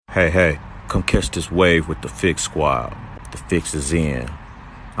Hey, come catch this wave with the Fix Squad. The Fix is in.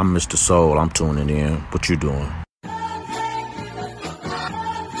 I'm Mr. Soul, I'm tuning in. What you doing?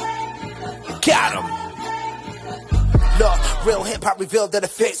 Got him! Look, real hip-hop revealed that it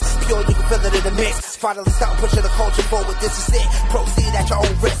fits. Pure, you can feel it in the mix. Finally start pushing the culture forward, this is it. Proceed at your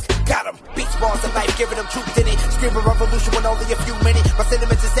own risk. Got him! Beats, bars, and life, giving them truth in it. Screaming revolution with only a few minutes. My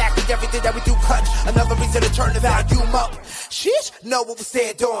sentiments exactly everything that we do clutch. Another reason to turn the volume up. Sheesh, know what we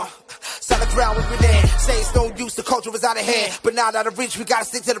stand on. Solid ground when we land. Say it's no use, the culture is out of hand. But now out of reach, we gotta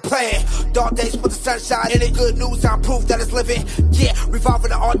stick to the plan. Dark days with the sunshine, and it good news, I'm proof that it's living. Yeah,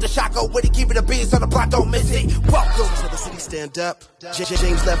 revolving the art, the shot go with it, keeping the beats on the block, don't miss it. Welcome to the city, stand up.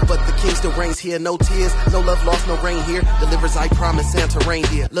 James left, but the king still reigns here. No tears, no love lost, no rain here. Delivers, I promise, Santa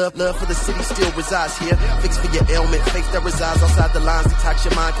reindeer. Love for the city still resides here. Fix for your ailment, faith that resides outside the lines. Detox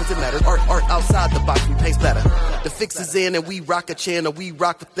your mind, cause it matters. Art outside the box, we paint better. The fix is in, and we rock a chant, or we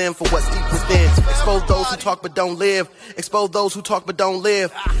rock with them for what's deep within. Expose those who talk but don't live. Expose those who talk but don't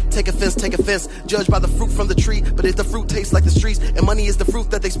live. Take offense, judge by the fruit from the tree. But if the fruit tastes like the streets, and money is the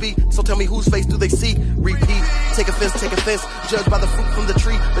fruit that they speak, so tell me whose face do they seek? Repeat, take offense, judge by the fruit from the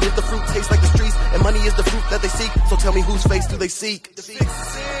tree. But if the fruit tastes like the streets, and money is the fruit that they seek, so tell me whose face do they seek?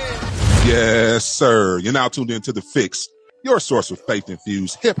 Yes, sir. You're now tuned into The Fix, your source of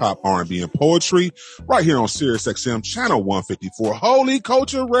faith-infused hip-hop, R&B, and poetry, right here on SiriusXM Channel 154, Holy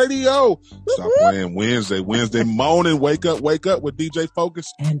Culture Radio. Stop playing Wednesday morning. Wake up with DJ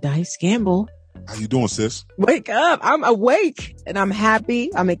Focus. And Dice Gamble. How you doing, sis? Wake up. I'm awake and I'm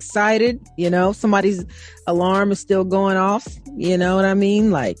happy. I'm excited. You know, somebody's alarm is still going off. You know what I mean?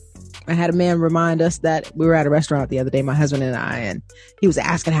 Like, I had a man remind us that we were at a restaurant the other day, my husband and I, and he was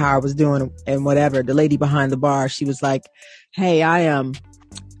asking how I was doing and whatever. The lady behind the bar, she was like, hey, I'm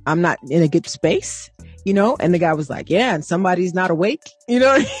not in a good space, you know? And the guy was like, yeah, and somebody's not awake, you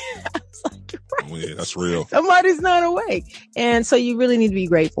know? I was like, right. Oh, yeah, that's real. Somebody's not awake. And so you really need to be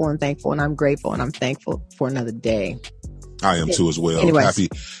grateful and thankful. And I'm grateful and I'm thankful for another day. I am too as well. Anyways.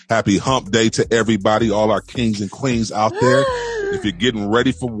 Happy hump day to everybody, all our kings and queens out there. If you're getting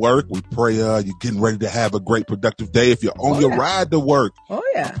ready for work, we pray you're getting ready to have a great productive day. If you're on your ride to work,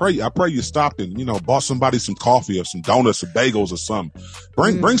 I pray you stopped and, bought somebody some coffee or some donuts or bagels or something.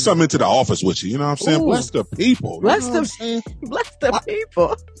 Bring something into the office with you. You know what I'm saying? Ooh. Bless the people. Bless the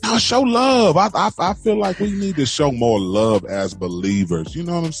people. Now show love. I feel like we need to show more love as believers. You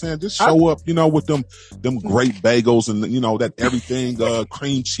know what I'm saying? Just show up, with them great bagels and, that everything,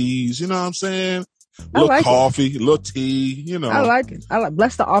 cream cheese. You know what I'm saying? Little like coffee, little tea, I like it.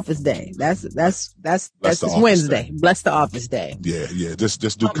 Bless the office day. That's Wednesday. Day. Bless the office day. Yeah.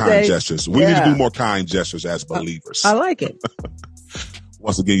 Just do kind gestures. We need to do more kind gestures as believers. I like it.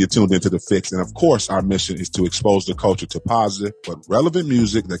 Once again, you're tuned into The Fix. And of course, our mission is to expose the culture to positive but relevant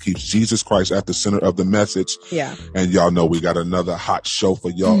music that keeps Jesus Christ at the center of the message. Yeah. And y'all know we got another hot show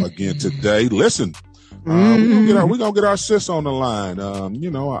for y'all again today. Listen. We're gonna get our sis on the line.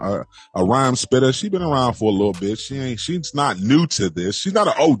 A rhyme spitter. She's been around for a little bit. She's not new to this. She's not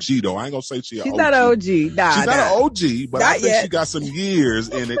an OG though. I ain't gonna say she's not an OG. She's not an OG, but I think she got some years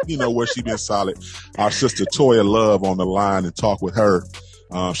in it, where she been solid. Our sister Toya Love on the line and talk with her.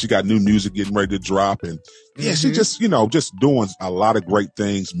 She got new music getting ready to drop, and she just doing a lot of great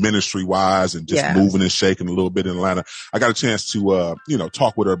things ministry wise and just moving and shaking a little bit in Atlanta. I got a chance to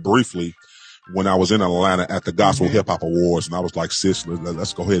talk with her briefly when I was in Atlanta at the Gospel Hip Hop Awards, and I was like, sis,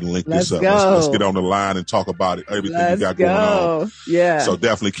 let's go ahead and link this up. Let's get on the line and talk about it, everything you got going on. Yeah. So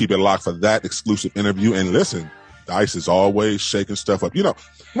definitely keep it locked for that exclusive interview. And listen, Dice is always shaking stuff up.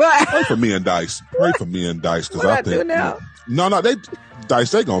 Pray for me and Dice. Pray for me and Dice, because I think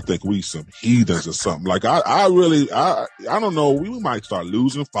Dice, they gonna think we some heathens or something. Like I don't know. We might start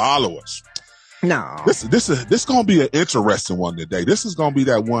losing followers. No. This gonna be an interesting one today. This is gonna be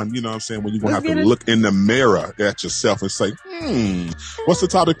that one, when you're gonna have to look in the mirror at yourself and say, what's the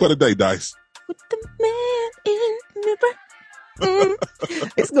topic for today, Dice? With the man in the mirror.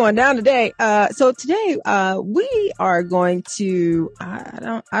 It's going down today. So today, we are going to,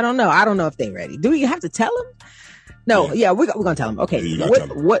 I don't know if they're ready. Do we have to tell them? No. Yeah, we're going to tell them. Okay.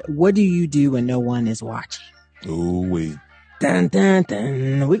 What do you do when no one is watching? Ooh, we. Dun, dun,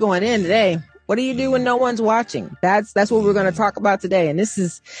 dun. We're going in today. What do you do when no one's watching? That's what we're going to talk about today. And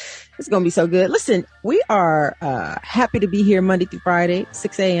it's going to be so good. Listen, we are happy to be here Monday through Friday,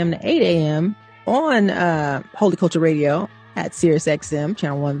 6 a.m. to 8 a.m. on Holy Culture Radio at SiriusXM,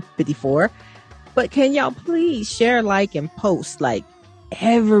 channel 154. But can y'all please share, like, and post? Like,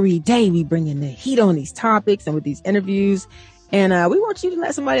 every day we bring in the heat on these topics and with these interviews. And we want you to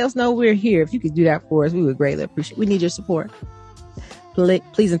let somebody else know we're here. If you could do that for us, we would greatly appreciate it. We need your support.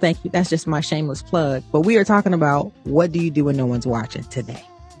 Please and thank you. That's just my shameless plug. But we are talking about what do you do when no one's watching today.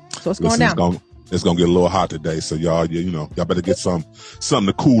 So what's going down? It's gonna get a little hot today. So y'all better get something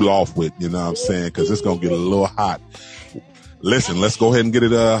to cool off with. You know what I'm saying? Because it's gonna get a little hot. Listen, let's go ahead and get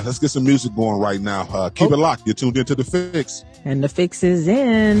it. Let's get some music going right now. Keep it locked. You're tuned into The Fix. And The Fix is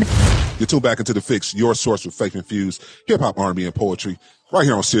in. You're tuned back into The Fix, your source for faith-infused hip-hop, R&B, and poetry. Right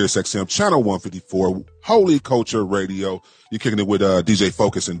here on Sirius XM, channel 154, Holy Culture Radio. You're kicking it with DJ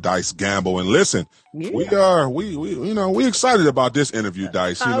Focus and Dice Gamble. And listen, we excited about this interview,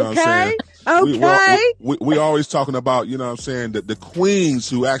 Dice. You know what I'm saying? Okay. We always talking about, you know what I'm saying, the queens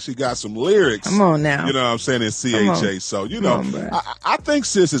who actually got some lyrics. Come on now. You know what I'm saying, in CHA. So, I think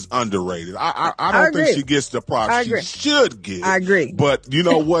sis is underrated. I don't think she gets the props she should get. I agree. But you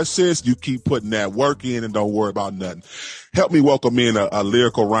know what, sis? You keep putting that work in and don't worry about nothing. Help me welcome in a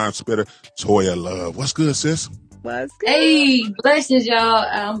lyrical rhyme spitter, Toya Love. What's good, sis? What's good? Hey, blessings,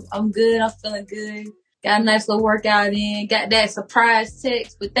 y'all. I'm good. I'm feeling good. Got a nice little workout in. Got that surprise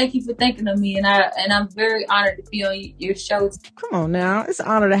text. But thank you for thinking of me, and I'm very honored to be on your show. Come on now, it's an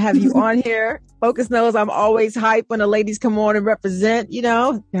honor to have you on here. Focus knows I'm always hyped when the ladies come on and represent. You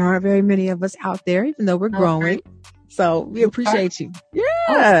know, there aren't very many of us out there, even though we're growing. So we appreciate you.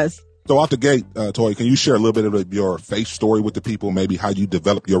 Yes. So out the gate, Toya, can you share a little bit of your faith story with the people? Maybe how you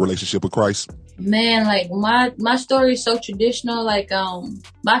developed your relationship with Christ? Man, like my story is so traditional. Like,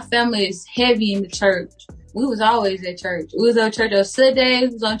 my family is heavy in the church. We was always at church. We was at church on Sundays.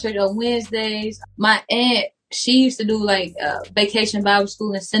 We was on church on Wednesdays. My aunt, she used to do like vacation Bible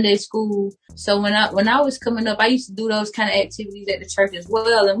school and Sunday school. So when I was coming up, I used to do those kind of activities at the church as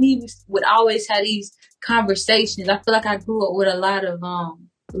well. And we would always have these conversations. I feel like I grew up with a lot of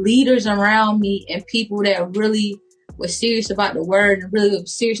leaders around me and people that really were serious about the word and really were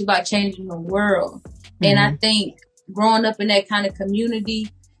serious about changing the world. Mm-hmm. And I think growing up in that kind of community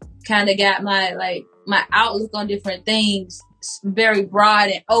kind of got my outlook on different things very broad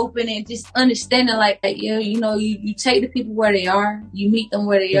and open, and just understanding you take the people where they are, you meet them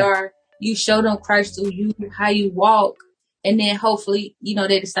where they are, you show them Christ through you, how you walk. And then hopefully,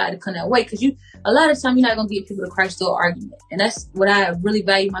 they decide to come that way. Because a lot of time you're not going to get people to Christ through an argument. And that's what I really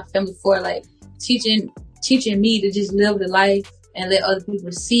value my family for, like teaching me to just live the life and let other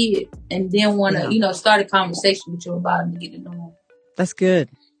people see it. And then want to, start a conversation with you about it to get to know them. That's good.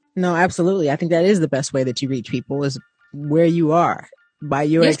 No, absolutely. I think that is the best way that you reach people, is where you are by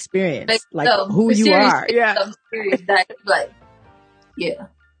your experience, like who you are. Yeah. Serious, like, yeah.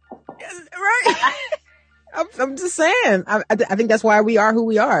 Right. I'm just saying. I think that's why we are who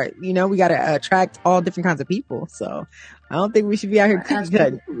we are. We got to attract all different kinds of people. So I don't think we should be out here cookie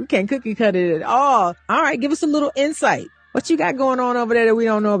cutting. We can't cookie cut it at all. All right, give us a little insight. What you got going on over there that we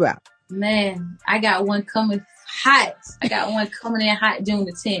don't know about? Man, I got one coming hot. I got one coming in hot June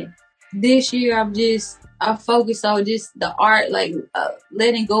the 10th. This year, I focus on just the art, like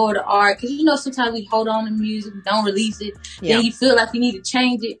letting go of the art. Because, sometimes we hold on to music, we don't release it. Yeah. Then you feel like you need to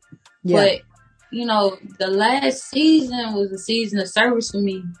change it. Yeah. But the last season was a season of service for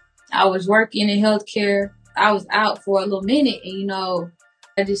me. I was working in healthcare. I was out for a little minute, and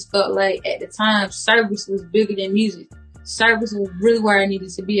I just felt like at the time service was bigger than music. Service was really where I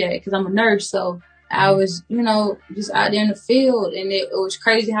needed to be at, because I'm a nurse. So I was, just out there in the field, and it was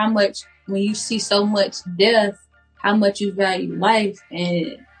crazy how much, when you see so much death, how much you value life.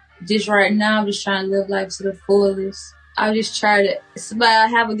 And just right now, I'm just trying to live life to the fullest. I just try to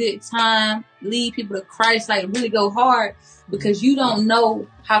have a good time, lead people to Christ, like really go hard, because you don't know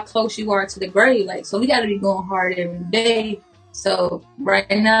how close you are to the grave. Like, so we got to be going hard every day. So right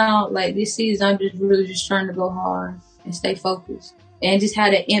now, like this season, I'm just really just trying to go hard and stay focused and just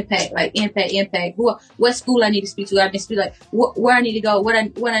have that impact, like impact. What school I need to speak to? I've been speaking like where I need to go, what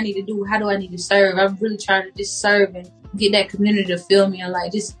I need to do, how do I need to serve? I'm really trying to just serve and get that community to feel me and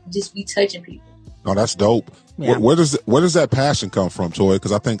like just be touching people. Oh, that's dope. Yeah. Where does that passion come from, Toya?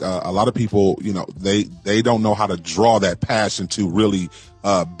 Because I think a lot of people, they don't know how to draw that passion to really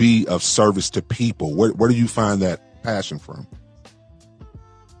be of service to people. Where do you find that passion from?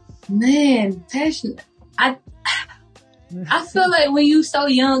 Man, passion. I feel like when you so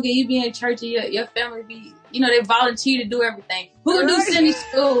young and you be in church and your family be, they volunteer to do everything. Who gonna do Sunday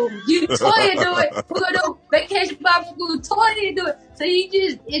school? Toya do it. Who gonna do vacation Bible school? Toya do it. So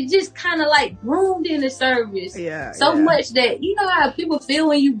it just kind of like groomed in the service. Yeah. So much that, how people feel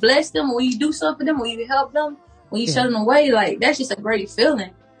when you bless them, when you do something for them, when you help them, when you show them the way, like that's just a great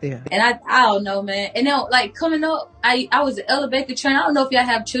feeling. Yeah. And I don't know, man. And now, like coming up, I was an elevator trainer. I don't know if y'all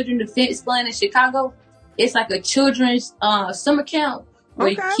have Children Defense Fund in Chicago. It's like a children's summer camp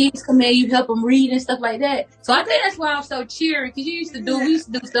where kids come in, you help them read and stuff like that. So I think that's why I'm so cheering, because we used to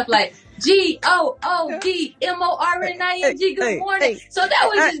do stuff like GOODMORNING, good morning. So that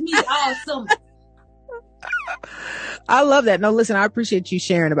was just me all summer. I love that. No, listen, I appreciate you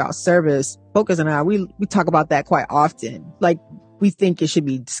sharing about service. Focus and I, we talk about that quite often. Like, we think it should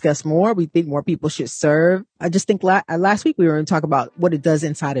be discussed more. We think more people should serve. I just think last week we were going to talk about what it does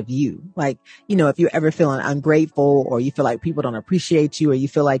inside of you. Like, you know, if you're ever feeling ungrateful, or you feel like people don't appreciate you, or you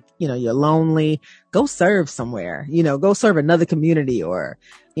feel like, you know, you're lonely, go serve somewhere, you know, go serve another community, or,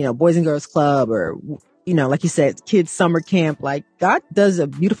 you know, Boys and Girls Club, or, you know, like you said, kids summer camp. Like, God does a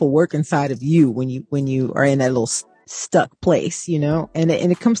beautiful work inside of you when you are in that little stuck place, you know, and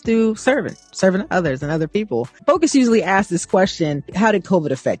it comes through serving others and other people. Focus usually asks this question: how did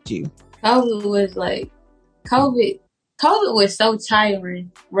COVID affect you? COVID was so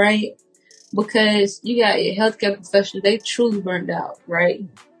tiring, right? Because you got your healthcare professionals, they truly burned out, right?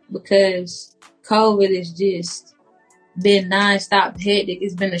 Because COVID has just been nonstop hectic.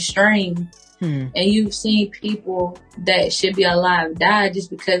 It's been a strain. And you've seen people that should be alive die just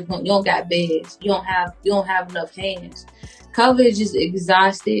because you don't got beds. You don't have enough hands. COVID is just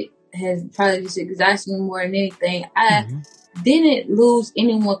exhausted, has probably just exhausted me more than anything. I didn't lose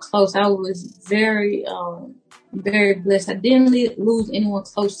anyone close. I was very, very blessed. I didn't lose anyone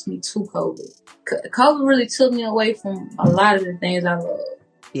close to me to COVID. COVID really took me away from a lot of the things I love.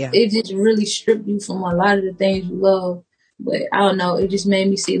 Yeah. It just really stripped you from a lot of the things you love. But I don't know, it just made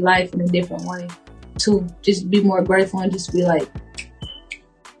me see life in a different way, to just be more grateful and just be like,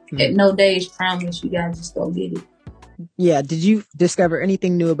 at no day is promised, you gotta just go get it. Yeah. Did you discover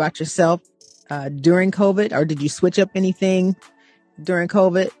anything new about yourself during COVID, or did you switch up anything during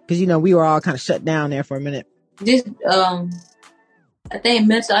COVID? Because, you know, we were all kind of shut down there for a minute. Just, I think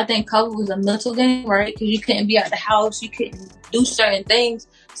COVID was a mental game, right? Because you couldn't be out the house, you couldn't do certain things.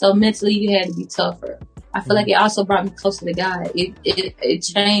 So mentally you had to be tougher. I feel like it also brought me closer to God. It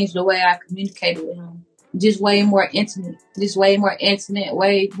changed the way I communicated with him. Just way more intimate,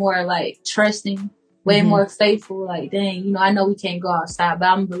 way more like trusting, way more faithful. Like, dang, you know, I know we can't go outside, but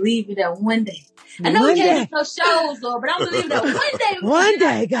I'm believing that one day. I know we can't do no shows, Lord, but I'm believing that one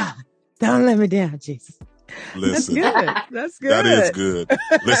day, God, don't let me down, Jesus. Listen, that's good. That is good.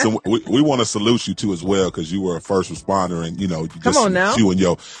 Listen, we want to salute you too as well, because you were a first responder, and you know, you and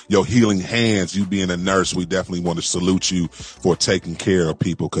your healing hands, you being a nurse, we definitely want to salute you for taking care of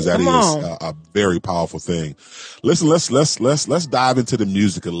people, because that is a very powerful thing. Listen, let's dive into the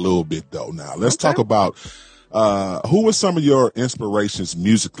music a little bit though. Now let's talk about who were some of your inspirations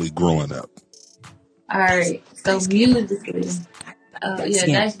musically growing up. All right, so musically,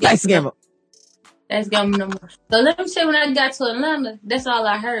 that's Gamma. That's got me no more. So let me say, when I got to Atlanta, that's all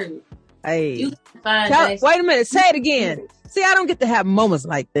I heard. Hey, wait a minute, say it again. See, I don't get to have moments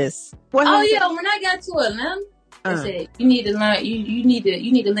like this. When I got to Atlanta, they said you need to learn. You need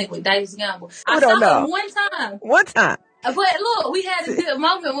to link with Dice Gamble. I saw him one time. But look, we had a good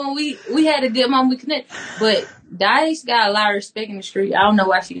moment when we connected. But Dice got a lot of respect in the street. I don't know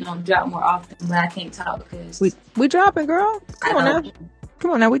why she don't drop more often, but I can't talk because we dropping, girl. Come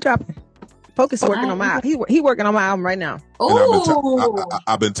on now, we dropping. Focus working on my album. He working on my album right now.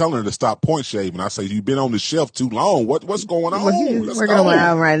 I've been telling her to stop point shaving. I say, you've been on the shelf too long. What's going on? He's working on my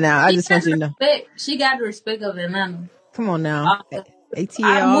album right now. I just want you to know. She got the respect of Atlanta. Come on now.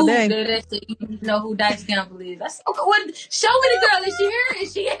 ATA all day. There, so you know who Dice Gamble is. That's okay. Well, show me the girl. Is she here?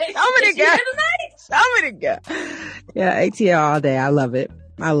 Is she here tonight? Show me the girl. Yeah, ATA all day. I love it.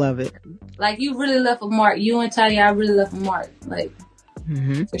 Like, you really left a mark. You and Toya, I really left a mark. Like,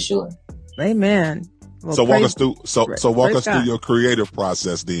 for sure. Amen. Well, so walk us through your creative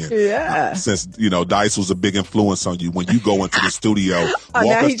process then. Yeah. Since, you know, Dice was a big influence on you when you go into the studio. Walk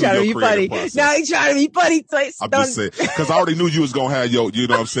us through your creative process. Now he's trying to be funny. So I'm just saying, because I already knew you was gonna have your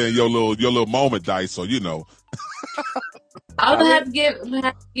little moment, Dice. So, you know. I'm gonna have to give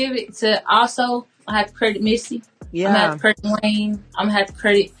it to, also I have to credit Missy. Yeah. I'm gonna have to credit Wayne. I'm gonna have to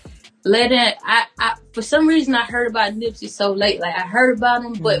credit I for some reason I heard about Nipsey so late. Like, I heard about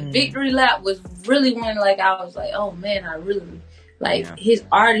him, but Victory Lap was really when, like, I was like, oh man, I really like his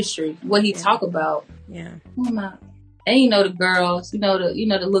artistry, what he talk about. Yeah. And you know the girls, you know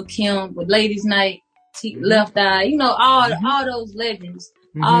the Lil' Kim with Ladies Night, Left Eye, you know all those legends,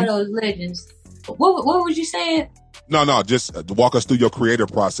 all those legends. What was you saying? No, just walk us through your creative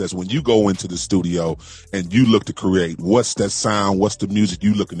process when you go into the studio and you look to create. What's that sound? What's the music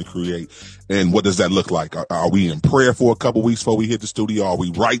you looking to create? And what does that look like? Are we in prayer for a couple weeks before we hit the studio? Are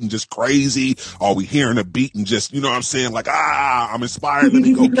we writing just crazy? Are we hearing a beat and just, you know what I'm saying? Like, I'm inspired. Let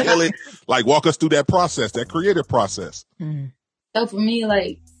me go kill it. Like, walk us through that process, that creative process. So for me,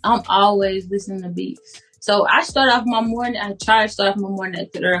 like, I'm always listening to beats. So I start off my morning, I try to start off my morning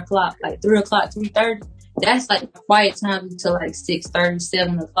at 3 o'clock, like 3 o'clock, 3:30. That's like quiet time until like 6:30,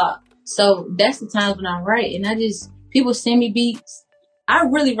 7 o'clock. So that's the times when I write. And people send me beats. I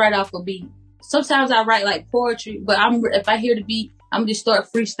really write off a beat. Sometimes I write like poetry, but if I hear the beat, I'm just start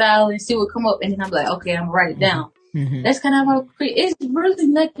freestyling and see what come up. And then I'm like, okay, I'm gonna write it down. Mm-hmm. That's kind of how I create. It's really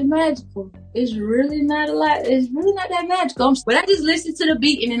nothing magical. It's really not a lot. It's really not that magical. But I just listen to the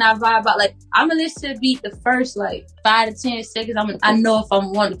beat and then I vibe out. Like, I'm gonna listen to the beat the first like 5 to 10 seconds. I know if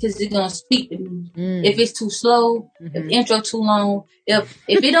I'm one because it's gonna speak to me. If it's too slow, if the intro too long, if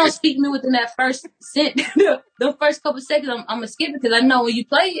it don't speak to me within that first the first couple seconds, I'm gonna skip it because I know when you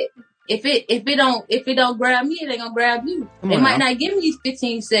play it. If it don't grab me, it ain't gonna grab you. It might not give me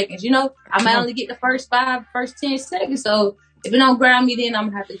 15 seconds, you know? I might only get the first 10 seconds. So if it don't grab me, then I'm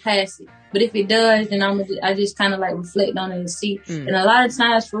gonna have to pass it. But if it does, then I just kind of like reflect on it and see. And a lot of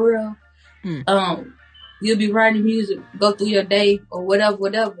times, for real, you'll be writing music, go through your day or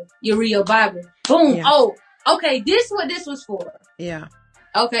whatever. You read your Bible, boom. Yeah. Oh, okay, this is what this was for. Yeah.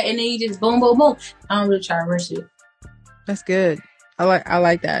 Okay, and then you just boom, boom, boom. I don't really try to rush it. That's good. I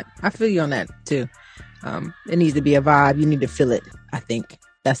like that. I feel you on that too. It needs to be a vibe. You need to feel it. I think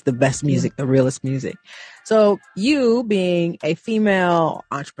that's the best music, the realest music. So you being a female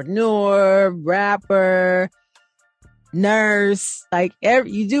entrepreneur, rapper, nurse, like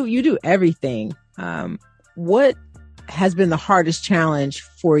you do everything. What has been the hardest challenge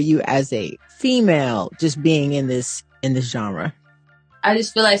for you as a female, just being in this genre? I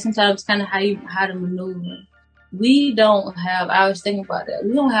just feel like sometimes kind of how to maneuver. We don't have, I was thinking about that.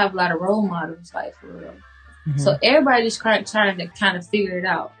 We don't have a lot of role models, like, for real. Mm-hmm. So everybody's trying to kind of figure it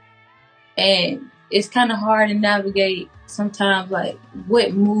out. And it's kind of hard to navigate sometimes, like,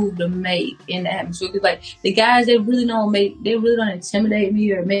 what move to make in the atmosphere. Because, like, the guys, they really don't intimidate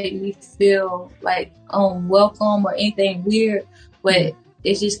me or make me feel, like, unwelcome or anything weird. But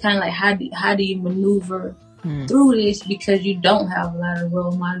it's just kind of like, how do you maneuver through this? Because you don't have a lot of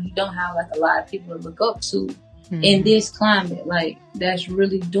role models. You don't have, like, a lot of people to look up to. In this climate, like, that's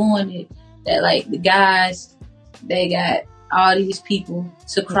really doing it, that, like, the guys, they got all these people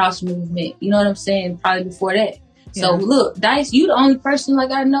to cross movement, you know what I'm saying, probably before that. Yeah. So look, Dice, you the only person, like,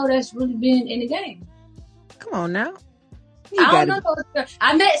 I know that's really been in the game. Come on now. I don't know.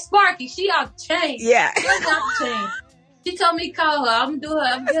 I met Sparky. She off the chain. Yeah. She off the chain. She told me to call her. I'm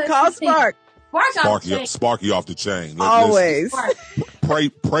gonna do her. Call Spark. Sparky off the chain. Always.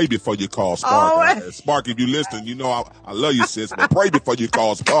 Pray before you call Spark. Spark, if you listen, you know I love you, sis, but pray before you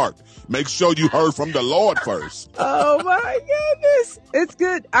call Spark. Make sure you heard from the Lord first. Oh my goodness. It's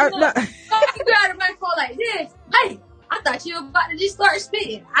good. You got a mic phone like this. Hey, I thought you were about to just start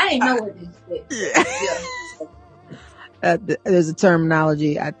spitting. I didn't know what this was. There's a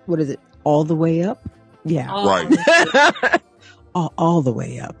terminology. What is it? All the way up? Yeah. Right. all the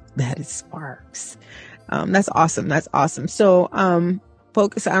way up. That is Sparks. That's awesome. So,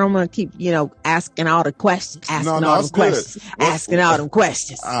 focus. I don't want to keep, asking all the questions. Asking all them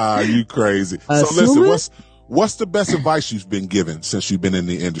questions. You crazy. So listen, what's the best advice you've been given since you've been in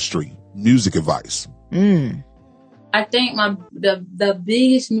the industry? Music advice. I think the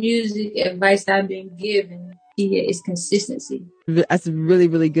biggest music advice I've been given here is consistency. That's really,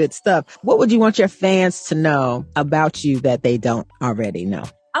 really good stuff. What would you want your fans to know about you that they don't already know?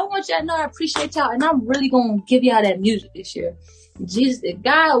 I want y'all to know I appreciate y'all, and I'm really going to give y'all that music this year. Jesus,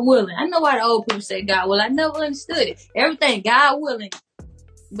 God willing. I know why the old people say God willing. I never understood it. Everything, God willing.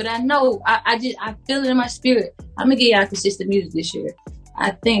 But I know, I feel it in my spirit. I'm going to give y'all consistent music this year.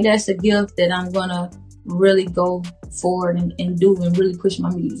 I think that's a gift that I'm going to really go forward and do and really push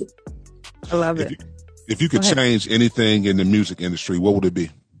my music. I love it. If you could change anything in the music industry, what would it be?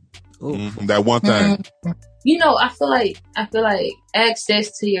 That one thing. I feel like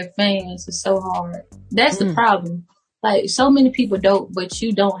access to your fans is so hard. That's the problem. Like, so many people don't, but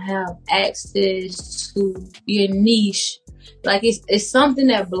you don't have access to your niche. Like, it's something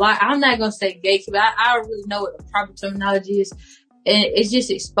that I'm not gonna say gatekeeper. I don't really know what the proper terminology is, and it's just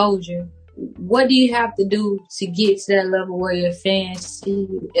exposure. What do you have to do to get to that level where your fans see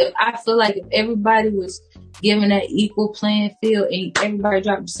you? I feel like if everybody was given that equal playing field and everybody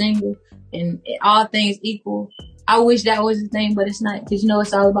dropped a single and all things equal, I wish that was the thing, but it's not, because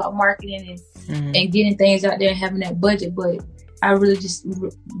it's all about marketing and getting things out there and having that budget. But I really just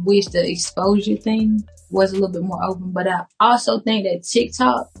wish the exposure thing was a little bit more open. But I also think that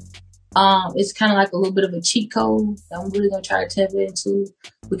TikTok, it's kind of like a little bit of a cheat code that I'm really going to try to tap into,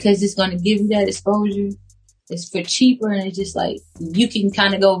 because it's going to give you that exposure. It's for cheaper, and it's just like you can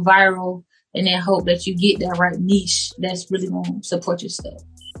kind of go viral and then hope that you get that right niche that's really going to support your stuff.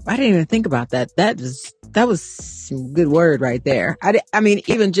 I didn't even think about that. That was some good word right there. I mean,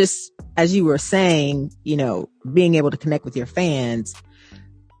 even just as you were saying, you know, being able to connect with your fans,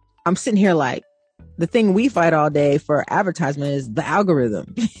 I'm sitting here like, the thing we fight all day for advertisement is the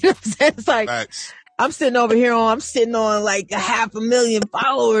algorithm. You know what I'm saying? It's like, Facts. I'm sitting on like 500,000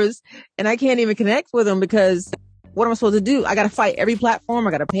 followers and I can't even connect with them because what am I supposed to do? I got to fight every platform.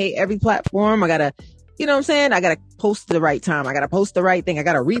 I got to pay every platform. I got to, you know what I'm saying? I got to post the right time. I got to post the right thing. I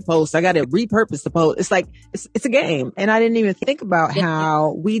got to repost. I got to repurpose the post. It's like, it's a game. And I didn't even think about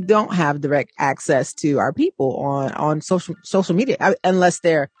how we don't have direct access to our people on social media unless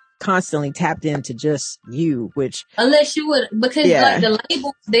they're constantly tapped into just you, which unless you would, because like the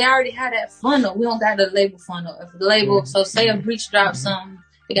label, they already have that funnel. We don't got the label funnel. If the label, so say a Breach drops something,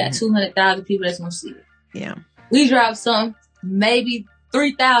 they got 200,000 people that's gonna see it. Yeah, we drop something, maybe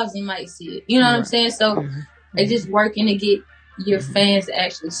 3,000 might see it. You know what I'm saying? So it's just working to get your fans to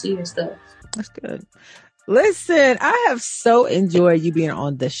actually see your stuff. That's good. Listen, I have so enjoyed you being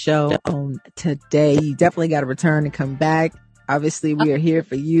on the show today. You definitely got to return and come back. Obviously, we are here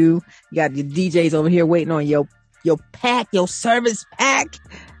for you. You got your DJs over here waiting on your pack, your service packed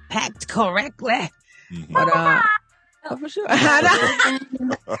correctly. Mm-hmm. But for sure.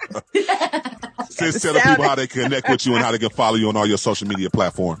 Just telling people how they connect with you and how they can follow you on all your social media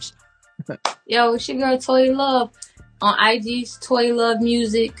platforms. Yo, it's your girl Toya Love on IG's Toya Love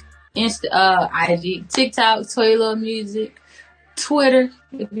Music, IG, TikTok, Toya Love Music, Twitter.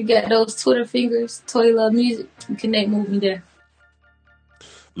 If you got those Twitter fingers, Toya Love Music, you connect with me there.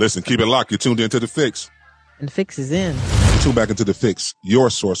 Listen, keep it locked. You're tuned into The Fix. And The Fix is in. Tune back into The Fix, your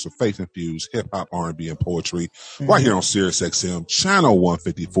source of faith-infused hip-hop, R&B, and poetry, right here on Sirius XM, channel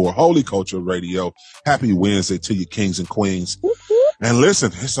 154, Holy Culture Radio. Happy Wednesday to you, kings and queens. And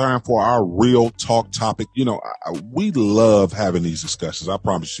listen, it's time for our real talk topic. You know, we love having these discussions. I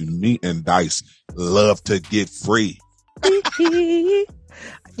promise you, me and Dice love to get free. You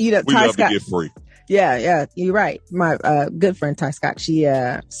know, we love to get free. Yeah, you're right. My good friend Ty Scott, she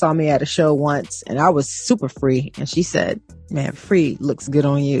saw me at a show once and I was super free, and she said, "Man, free looks good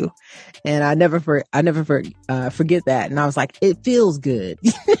on you." And I never forget that. And I was like, it feels good.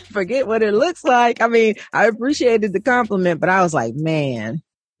 Forget what it looks like. I mean, I appreciated the compliment, but I was like, man,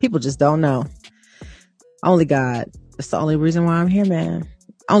 people just don't know. Only God. That's the only reason why I'm here, man.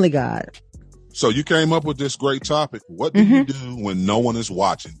 Only God. So you came up with this great topic. What do you do when no one is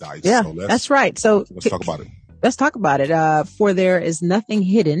watching, Dice? Yeah, so that's right. So let's talk about it. Let's talk about it. For there is nothing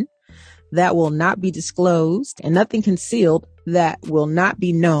hidden that will not be disclosed, and nothing concealed that will not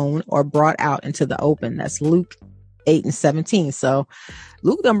be known or brought out into the open. That's Luke 8:17. So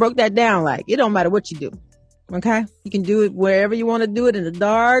Luke done broke that down. Like, it don't matter what you do. Okay. You can do it wherever you want to do it, in the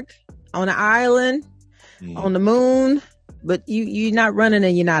dark, on an island, on the moon. But you're not running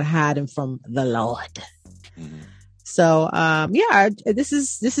and you're not hiding from the Lord. So, this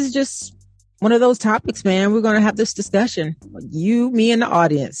is just one of those topics, man. We're going to have this discussion. You, me, and the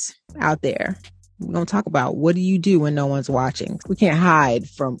audience out there. We're going to talk about, what do you do when no one's watching? We can't hide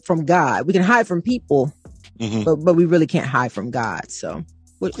from God. We can hide from people, but we really can't hide from God. So,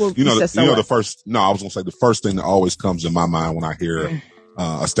 the first thing that always comes in my mind when I hear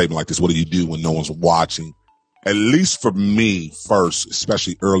a statement like this, what do you do when no one's watching? At least for me first,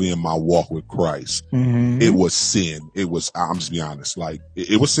 especially early in my walk with Christ, it was sin. I'm just being honest. Like,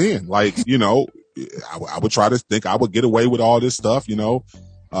 it was sin. Like, you know, I would try to think I would get away with all this stuff, you know,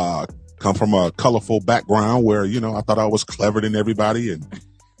 come from a colorful background where, you know, I thought I was clever than everybody and,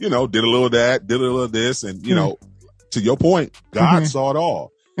 you know, did a little of that, did a little of this. And, you know, to your point, God saw it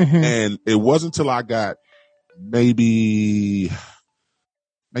all. And it wasn't until I got maybe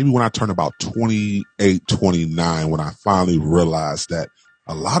when I turned about 28, 29, when I finally realized that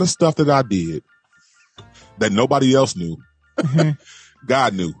a lot of stuff that I did that nobody else knew,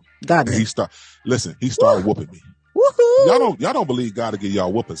 God knew. He started whooping me. Woohoo! Y'all don't believe God to give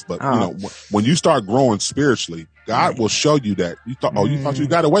y'all whoopings, but you know, when you start growing spiritually, God will show you that you thought you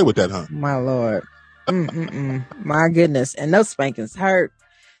got away with that, huh? My Lord. My goodness. And those spankings hurt.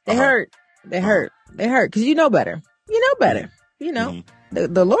 They hurt. They hurt. Cause you know better. You know,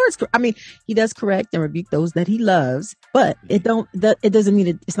 the Lord's, he does correct and rebuke those that he loves, but it doesn't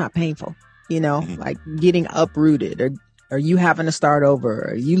mean it's not painful, you know, like getting uprooted or you having to start over,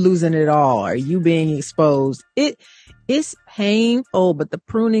 or you losing it all, or you being exposed. It's painful, but the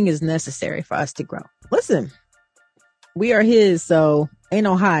pruning is necessary for us to grow. Listen, we are his, so ain't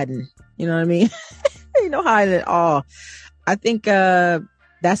no hiding. You know what I mean? Ain't no hiding at all. I think,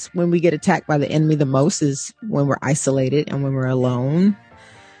 that's when we get attacked by the enemy the most, is when we're isolated and when we're alone.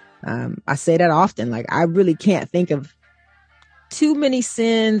 I say that often. Like, I really can't think of too many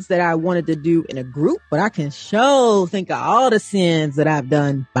sins that I wanted to do in a group, but I can think of all the sins that I've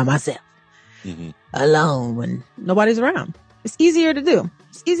done by myself, alone, when nobody's around. It's easier to do.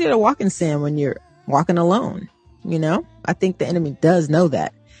 It's easier to walk in sin when you're walking alone. You know, I think the enemy does know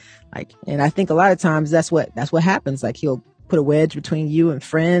that. Like, and I think a lot of times that's what happens. Like, he'll put a wedge between you and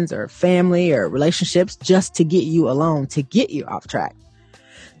friends or family or relationships just to get you alone, to get you off track.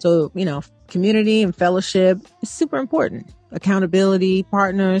 So, you know, community and fellowship is super important. Accountability,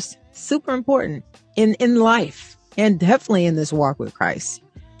 partners, super important in life, and definitely in this walk with Christ.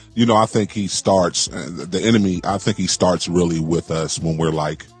 You know, I think the enemy, I think he starts really with us when we're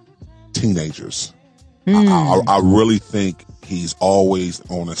like teenagers. I really think he's always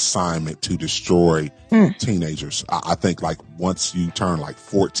on assignment to destroy teenagers. I think like once you turn like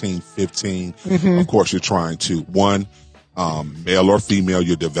 14, 15, of course you're trying to, male or female,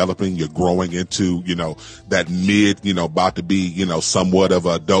 you're developing, you're growing into, you know, that mid, you know, about to be, you know, somewhat of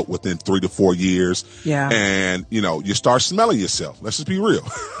an adult within 3 to 4 years. Yeah. And, you know, you start smelling yourself. Let's just be real.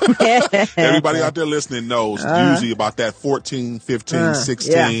 Everybody out there listening knows usually about that 14, 15,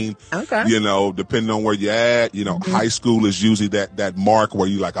 16, you know, depending on where you're at, you know, high school is usually that mark where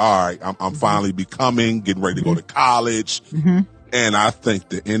you're like, all right, I'm finally getting ready to go to college. And I think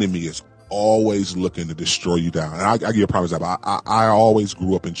the enemy is always looking to destroy you down. And I give you a prime example. I always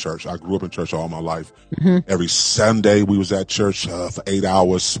grew up in church. I grew up in church all my life. Every Sunday we was at church for 8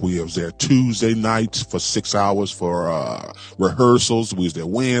 hours. We was there Tuesday nights for 6 hours for rehearsals. We was there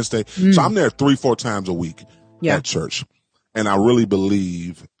Wednesday. So I'm there 3-4 times a week at church. And I really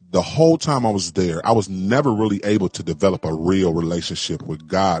believe the whole time I was there, I was never really able to develop a real relationship with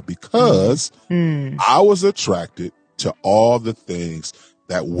God because I was attracted to all the things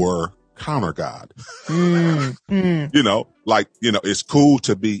that were counter God. You know, like, you know, it's cool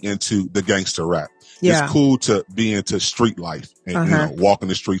to be into the gangster rap. It's cool to be into street life and, you know, walking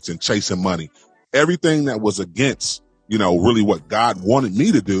the streets and chasing money. Everything that was against, you know, really what God wanted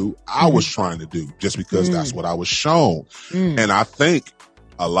me to do, I was trying to do just because that's what I was shown. And I think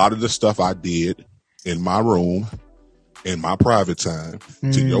a lot of the stuff I did in my room, in my private time,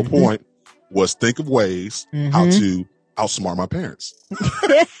 to your point, was think of ways how to outsmart my parents.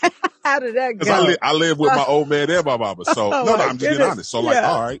 How did that go? I live with my old man and my mama. So I'm just being honest. So like,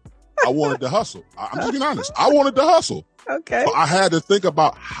 all right, I wanted to hustle. I'm just being honest. I wanted to hustle. Okay. So I had to think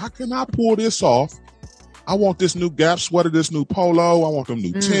about, how can I pull this off? I want this new Gap sweater, this new polo. I want them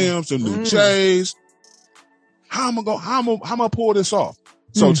new Timbs, them new J's. How am I gonna pull this off?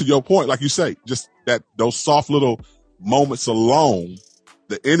 So to your point, like you say, just those soft little moments alone,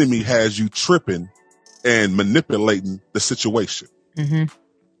 the enemy has you tripping and manipulating the situation.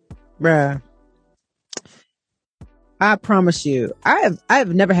 Bruh, I promise you,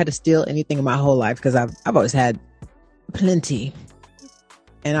 I've never had to steal anything in my whole life because I've always had plenty.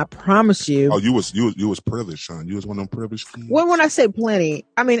 And I promise you. Oh, you was privileged, son. You was one of them privileged kids. When I say plenty,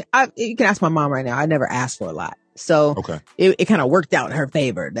 I mean, you can ask my mom right now. I never asked for a lot. So it kind of worked out in her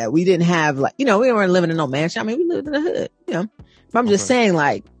favor that we didn't have, like, you know, we weren't living in no mansion. I mean, we lived in the hood, you know. But I'm just saying,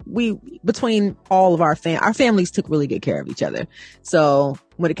 like, between all of our families took really good care of each other. So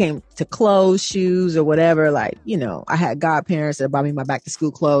when it came to clothes, shoes, or whatever, like, you know, I had godparents that bought me my back to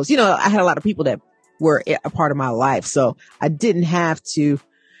school clothes. You know, I had a lot of people that were a part of my life. So I didn't have to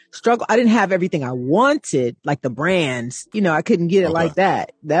struggle. I didn't have everything I wanted, like the brands. You know, I couldn't get it like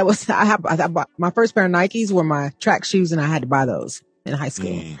that. That was, I bought my first pair of Nikes were my track shoes, and I had to buy those in high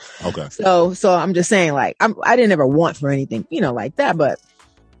school. So I'm just saying, like, I didn't ever want for anything, you know, like that. But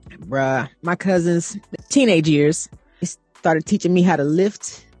bruh, my cousins, teenage years, they started teaching me how to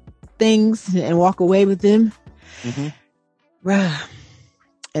lift things and walk away with them. Bruh.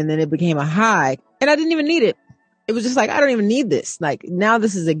 And then it became a high, and I didn't even need it. It was just like, I don't even need this. Like, now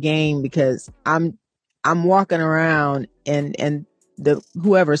this is a game because I'm walking around and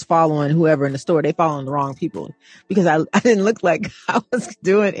whoever's following whoever in the store, they following the wrong people because I didn't look like I was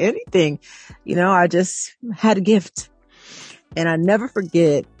doing anything. You know, I just had a gift. And I never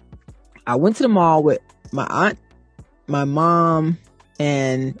forget, I went to the mall with my aunt, my mom,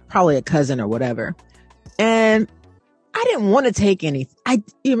 and probably a cousin or whatever. And I didn't want to take anything. I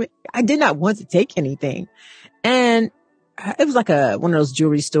did not want to take anything. And it was like one of those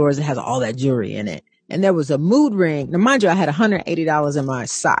jewelry stores that has all that jewelry in it. And there was a mood ring. Now, mind you, I had $180 in my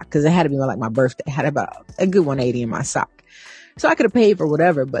sock because it had to be like my birthday. I had about a good $180 in my sock. So I could have paid for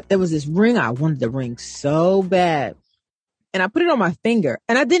whatever, but there was this ring. I wanted the ring so bad. And I put it on my finger,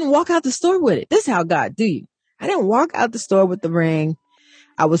 and I didn't walk out the store with it. This is how God do you. I didn't walk out the store with the ring.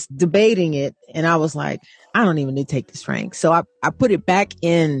 I was debating it and I was like, I don't even need to take this, Frank. So I put it back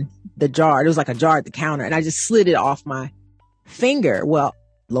in the jar. It was like a jar at the counter and I just slid it off my finger. Well,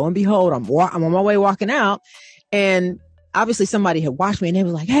 lo and behold, I'm on my way walking out and obviously somebody had watched me and they were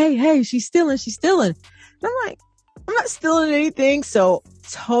like, hey, she's stealing. And I'm like, I'm not stealing anything. So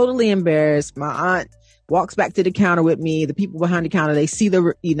totally embarrassed. My aunt walks back to the counter with me. The people behind the counter, they see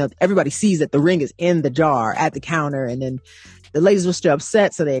everybody sees that the ring is in the jar at the counter. And then the ladies were still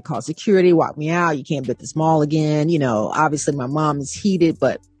upset. So they had called security, walked me out. You can't be at this mall again. Obviously my mom is heated,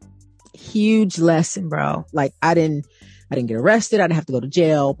 but huge lesson, bro. Like I didn't get arrested. I didn't have to go to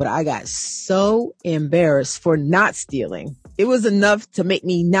jail, but I got so embarrassed for not stealing. It was enough to make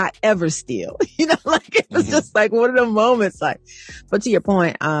me not ever steal. Like it was just like one of the moments. Like, but to your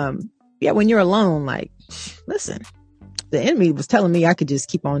point, when you're alone, like, listen, the enemy was telling me I could just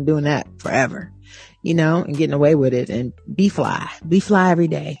keep on doing that forever, and getting away with it and be fly every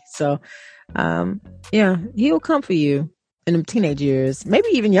day. So, he'll come for you in the teenage years, maybe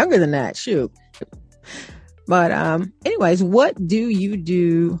even younger than that. Shoot. But, anyways, what do you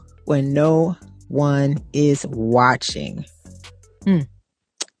do when no one is watching?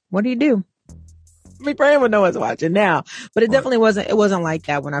 What do you do? Be praying when no one's watching now, but it definitely wasn't like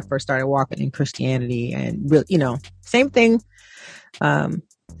that when I first started walking in Christianity and really, same thing,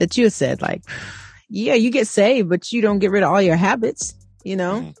 that you had said, like, yeah, you get saved, but you don't get rid of all your habits,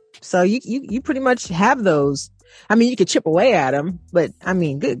 so you pretty much have those. I mean, you could chip away at them, but I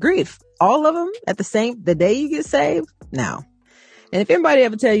mean, good grief, all of them the day you get saved? No. And if anybody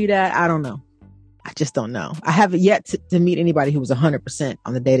ever tell you that, I don't know. I just don't know. I haven't yet to meet anybody who was 100%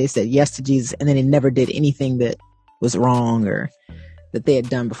 on the day they said yes to Jesus and then they never did anything that was wrong or that they had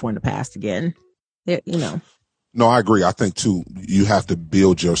done before in the past again. No, I agree. I think too, you have to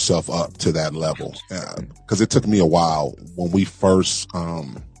build yourself up to that level. Cause it took me a while when we first,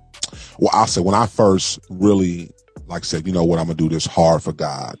 when I first really said, you know what, I'm going to do this hard for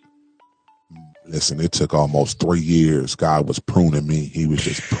God. Listen, it took almost 3 years. God was pruning me. He was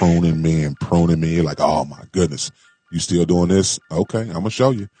just pruning me. Like, oh my goodness, you still doing this? Okay, I'm going to show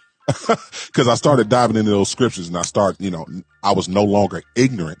you. Cause I started diving into those scriptures and I was no longer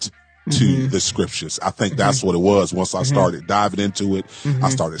ignorant to the scriptures. I think that's what it was. Once I started diving into it, I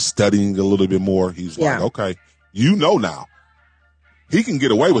started studying a little bit more. He's like, okay, now he can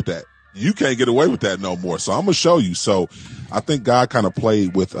get away with that. You can't get away with that no more. So I'm going to show you. So I think God kind of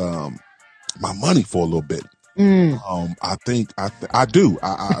played with, my money for a little bit. I think I do.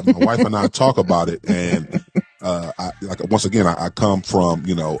 My wife and I talk about it, and once again, I come from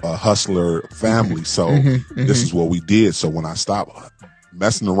a hustler family, so this is what we did. So when I stopped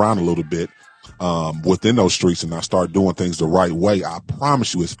messing around a little bit within those streets, and I started doing things the right way, I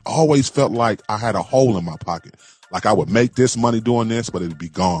promise you, it's always felt like I had a hole in my pocket. Like I would make this money doing this, but it'd be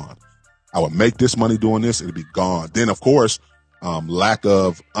gone. I would make this money doing this, it'd be gone. Then of course, lack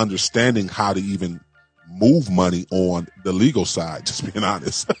of understanding how to even move money on the legal side, just being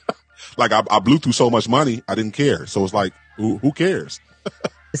honest. Like I blew through so much money, I didn't care. So it's like, who cares?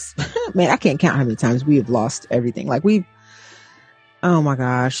 Man, I can't count how many times we have lost everything. Like oh my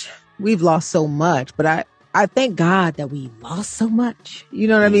gosh, we've lost so much, but I thank God that we lost so much. You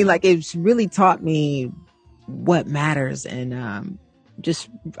know what I mean? Like it's really taught me what matters. And,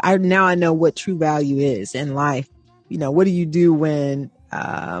 I know what true value is in life. What do you do when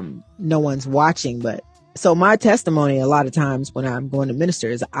no one's watching? But so my testimony a lot of times when I'm going to minister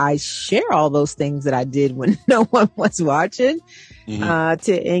is I share all those things that I did when no one was watching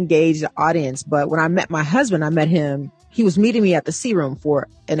to engage the audience. But when I met my husband, I met him. He was meeting me at the C Room for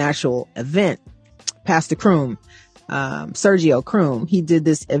an actual event. Pastor Kroom, Sergio Kroom, he did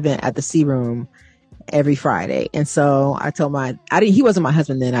this event at the C Room every Friday. And so I told he wasn't my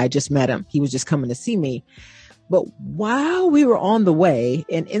husband then. I just met him. He was just coming to see me. But while we were on the way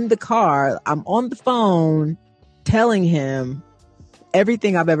and in the car, I'm on the phone telling him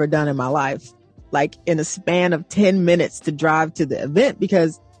everything I've ever done in my life, like in a span of 10 minutes to drive to the event,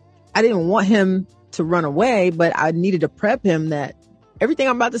 because I didn't want him to run away, but I needed to prep him that everything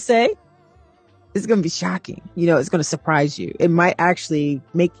I'm about to say is going to be shocking. It's going to surprise you. It might actually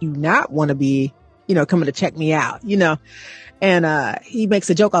make you not want to be, coming to check me out, And he makes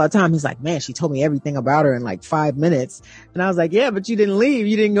a joke all the time. He's like, man, she told me everything about her in like 5 minutes. And I was like, yeah, but you didn't leave.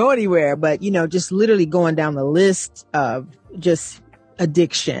 You didn't go anywhere. But, just literally going down the list of just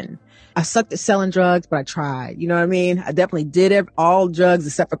addiction. I sucked at selling drugs, but I tried. You know what I mean? I definitely did all drugs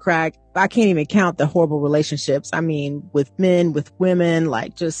except for crack. I can't even count the horrible relationships. I mean, with men, with women,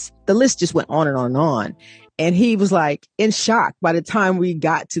 like just the list just went on and on and on. And he was like in shock by the time we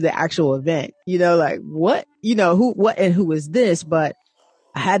got to the actual event, like what, who is this? But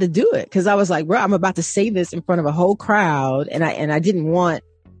I had to do it because I was like, bro, I'm about to say this in front of a whole crowd. And I didn't want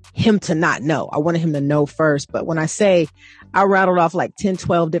him to not know. I wanted him to know first. But when I say I rattled off like 10,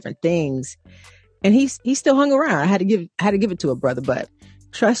 12 different things and he still hung around. I had to give it to a brother, but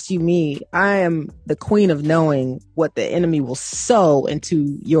trust you me, I am the queen of knowing what the enemy will sow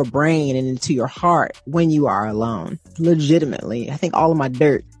into your brain and into your heart when you are alone. Legitimately. I think all of my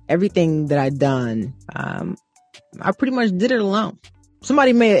dirt, everything that I've done, I pretty much did it alone.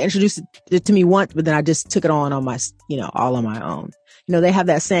 Somebody may have introduced it to me once, but then I just took it on my, all on my own. They have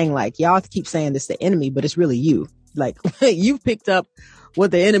that saying like, y'all keep saying this the enemy, but it's really you. Like you picked up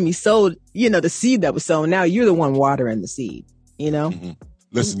what the enemy sowed, the seed that was sown. Now you're the one watering the seed, Mm-hmm.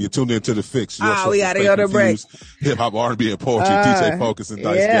 Listen, you're tuned into The Fix. We got to go to break. Hip hop, R&B, and poetry. DJ Focus and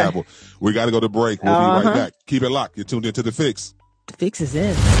Dice Gamble. We got to go to break. We'll be right back. Keep it locked. You're tuned into The Fix. The Fix is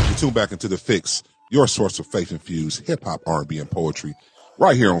in. You're tuned back into The Fix, your source of faith-infused hip hop, R&B, and poetry.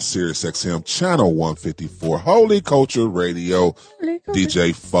 Right here on Sirius XM, channel 154, Holy Culture Radio.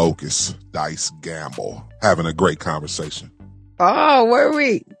 DJ Focus, Dice Gamble. Having a great conversation. Oh, where are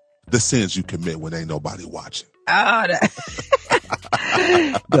we? The sins you commit when ain't nobody watching. Oh,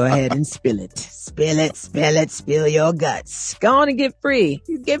 go ahead and spill it. Spill your guts. Go on and get free.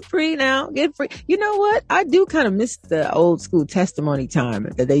 You get free now. Get free. You know what? I do kind of miss the old school testimony time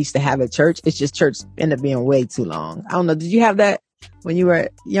that they used to have at church. It's just church ended up being way too long. I don't know. Did you have that when you were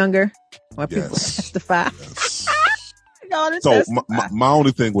younger? When people testify? Yes. So my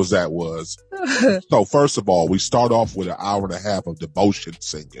only thing was so first of all, we start off with an hour and a half of devotion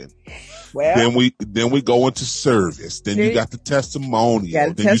singing. Well, then we go into service. Then you got the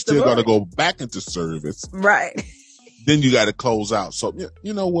testimonial. Then you still got to go back into service. Right. Then you got to close out. So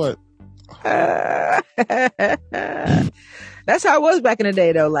you know what? That's how it was back in the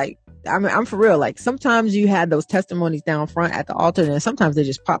day, though. Like, I'm for real. Like, sometimes you had those testimonies down front at the altar, and sometimes they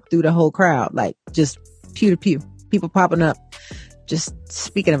just pop through the whole crowd, like just pew to pew. People popping up, just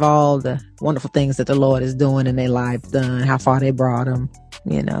speaking of all the wonderful things that the Lord is doing in their life, done, how far they brought them,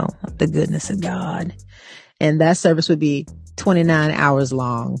 the goodness of God. And that service would be 29 hours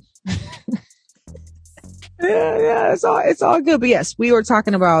long. Yeah, it's all good. But yes, we were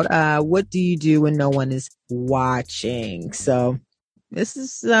talking about what do you do when no one is watching? So this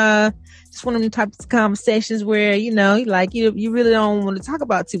is just one of them types of conversations where, you really don't want to talk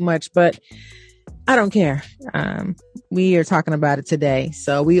about too much, but I don't care. We are talking about it today.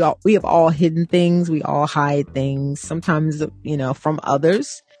 So we have all hidden things. We all hide things. Sometimes, from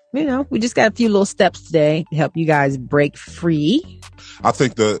others. We just got a few little steps today to help you guys break free. I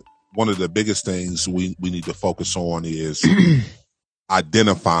think one of the biggest things we need to focus on is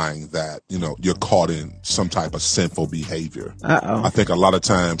identifying that, you're caught in some type of sinful behavior. Uh-oh. I think a lot of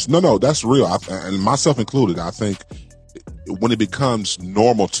times, no, that's real. And myself included, I think when it becomes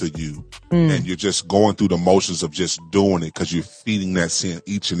normal to you and you're just going through the motions of just doing it because you're feeding that sin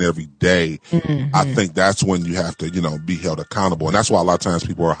each and every day, I think that's when you have to, be held accountable. And that's why a lot of times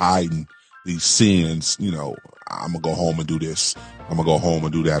people are hiding these sins. I'm going to go home and do this. I'm going to go home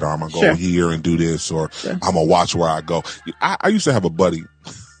and do that. Or I'm going to go here and do this. Or I'm going to watch where I go. I used to have a buddy.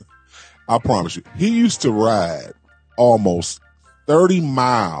 I promise you. He used to ride almost 30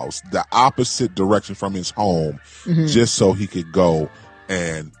 miles the opposite direction from his home just so he could go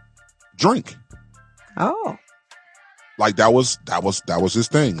and drink. Oh. Like that was his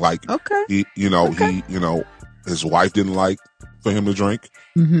thing. Like, okay. His wife didn't like for him to drink.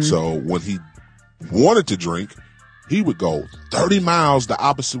 So when he wanted to drink, he would go 30 miles the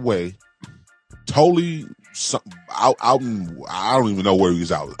opposite way, totally out in, I don't even know where he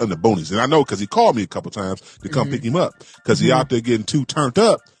was out in the boonies. And I know because he called me a couple times to come pick him up because he out there getting too turned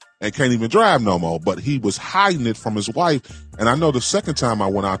up and can't even drive no more. But he was hiding it from his wife. And I know the second time I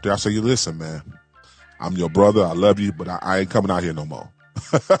went out there, I said, listen, man, I'm your brother. I love you, but I ain't coming out here no more.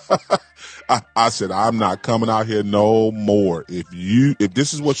 I said, I'm not coming out here no more. If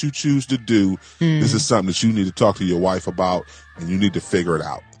this is what you choose to do, this is something that you need to talk to your wife about and you need to figure it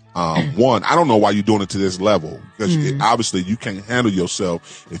out. One, I don't know why you're doing it to this level because obviously you can't handle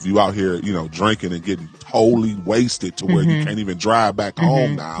yourself if you out here, drinking and getting totally wasted to where you can't even drive back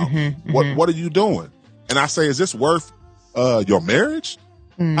home now. What are you doing? And I say, is this worth your marriage?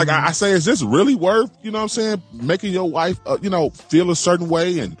 Like I say, is this really worth, making your wife, feel a certain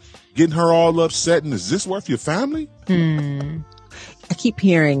way and getting her all upset? And is this worth your family? I keep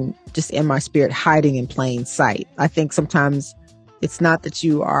hearing just in my spirit, hiding in plain sight. I think sometimes it's not that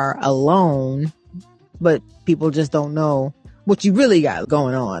you are alone, but people just don't know what you really got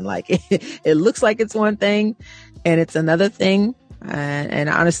going on. Like it looks like it's one thing and it's another thing. And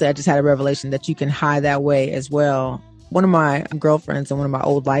honestly, I just had a revelation that you can hide that way as well. one of my girlfriends in one of my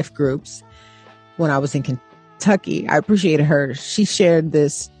old life groups when I was in Kentucky. I appreciated her. She shared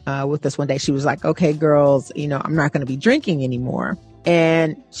this with us one day. She was like, okay, girls, I'm not going to be drinking anymore.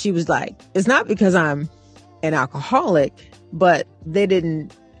 And she was like, it's not because I'm an alcoholic, but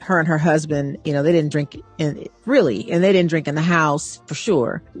her and her husband, they didn't drink and they didn't drink in the house for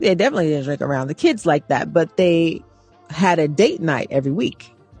sure. They definitely didn't drink around the kids like that, but they had a date night every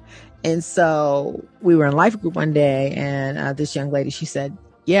week. And so we were in life group one day, and this young lady, she said,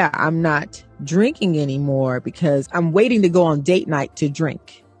 yeah, I'm not drinking anymore because I'm waiting to go on date night to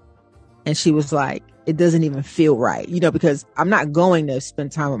drink. And she was like, it doesn't even feel right, because I'm not going to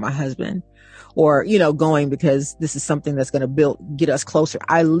spend time with my husband or, going because this is something that's going to get us closer.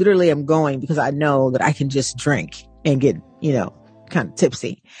 I literally am going because I know that I can just drink and get, kind of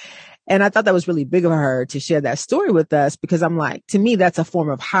tipsy. And I thought that was really big of her to share that story with us, because I'm like, to me, that's a form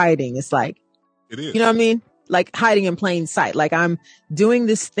of hiding. It's like, it is. You know what I mean? Like hiding in plain sight. Like I'm doing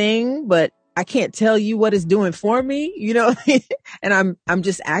this thing, but I can't tell you what it's doing for me, and I'm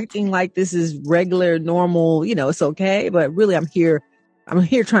just acting like this is regular, normal, it's okay. But really I'm here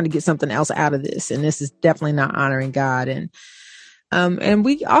trying to get something else out of this. And this is definitely not honoring God. And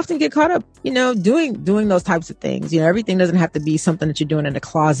we often get caught up, doing those types of things. Everything doesn't have to be something that you're doing in a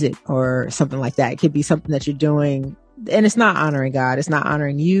closet or something like that. It could be something that you're doing, and it's not honoring God. It's not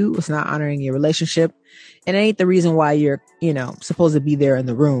honoring you. It's not honoring your relationship. And it ain't the reason why you're, supposed to be there in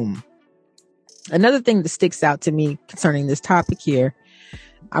the room. Another thing that sticks out to me concerning this topic here,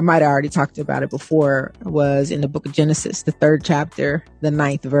 I might have already talked about it before, was in the book of Genesis, the 3rd chapter, the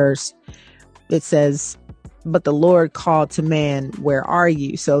 9th verse. It says, but the Lord called to man, where are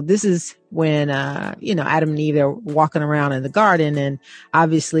you? So this is when, Adam and Eve are walking around in the garden, and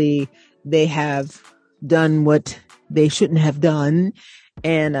obviously they have done what they shouldn't have done.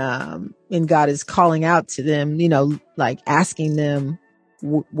 And God is calling out to them, like asking them,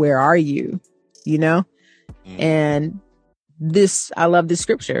 where are you? And I love this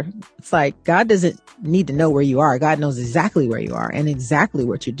scripture. It's like, God doesn't need to know where you are. God knows exactly where you are and exactly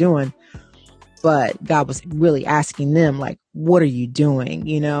what you're doing. But God was really asking them, like, what are you doing?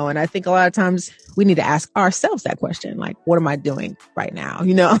 And I think a lot of times we need to ask ourselves that question. Like, what am I doing right now?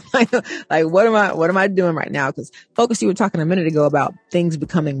 Like what am I doing right now? Because Focus, you were talking a minute ago about things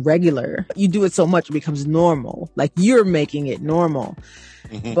becoming regular. You do it so much, it becomes normal. Like you're making it normal.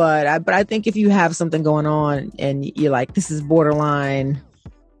 Mm-hmm. But I think if you have something going on and you're like, this is borderline,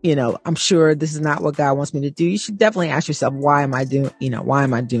 I'm sure this is not what God wants me to do, you should definitely ask yourself, why am I doing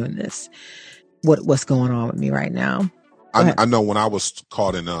this? What's going on with me right now? I know when I was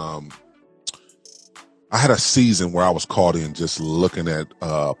caught in, I had a season where I was caught in just looking at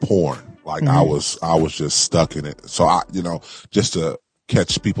porn. Like mm-hmm. I was just stuck in it. So just to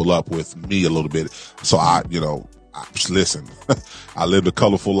catch people up with me a little bit. So listen, I lived a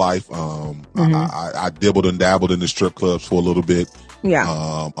colorful life. Mm-hmm. I dibbled and dabbled in the strip clubs for a little bit.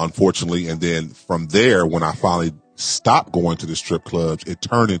 Yeah. Unfortunately. And then from there, when I finally stopped going to the strip clubs, it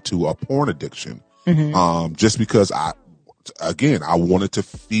turned into a porn addiction. Mm-hmm. Just because I wanted to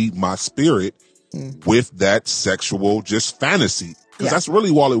feed my spirit with that sexual just fantasy. Because that's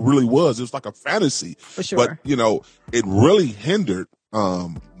really all it really was. It was like a fantasy. For sure. But, it really hindered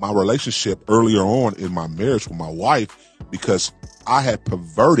my relationship earlier on in my marriage with my wife, because I had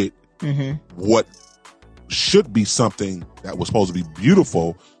perverted what should be something that was supposed to be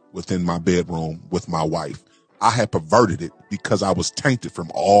beautiful within my bedroom with my wife. I had perverted it because I was tainted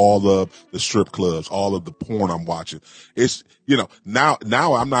from all of the strip clubs, all of the porn I'm watching. It's, now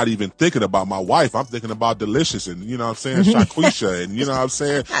I'm not even thinking about my wife. I'm thinking about Delicious and, Shaquisha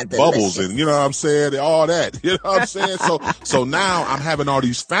and, Bubbles and, all that, So now I'm having all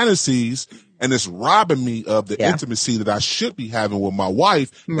these fantasies, and it's robbing me of the intimacy that I should be having with my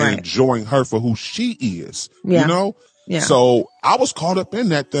wife and enjoying her for who she is, Yeah. So I was caught up in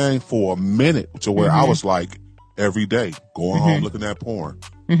that thing for a minute to where I was like, every day going home looking at porn.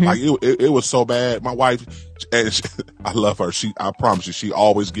 Like it was so bad. My wife, and I love her. I promise you, she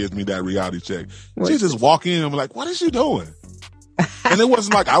always gives me that reality check. She just walk in and I'm like, what is she doing? And it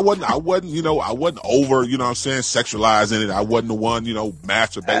wasn't like I wasn't over, sexualizing it. I wasn't the one,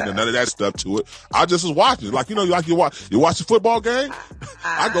 masturbating and none of that stuff to it. I just was watching it. Like, you watch the football game?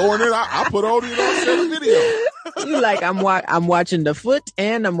 I go in there, I put on, the video. You like, I'm watching the foot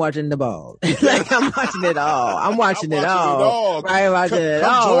and I'm watching the ball. Like, I'm watching it all. I'm watching it all. I'm watching it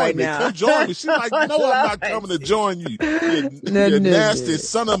all right now. Come join me. She's like, no, I'm not coming to join you. You nasty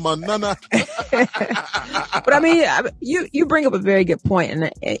son of a nana. But I mean, you bring up a very good point,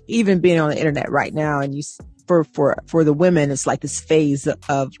 and even being on the internet right now, and for the women, it's like this phase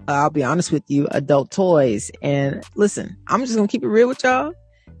of, I'll be honest with you, adult toys. And listen, I'm just going to keep it real with y'all.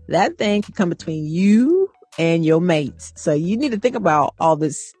 That thing can come between you and your mates. So you need to think about all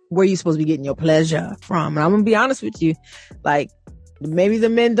this, where you're supposed to be getting your pleasure from. And I'm going to be honest with you, like, maybe the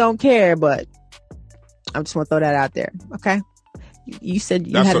men don't care, but I just want to throw that out there. Okay. You said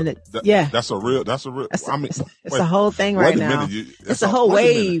you had that's a real. I mean, it's a whole thing right now. It's a whole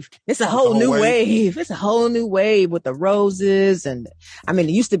wave. It's a whole new wave. It's a whole new wave with the roses, and I mean,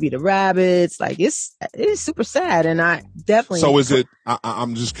 it used to be the rabbits. Like it is super sad, and I definitely. So is it?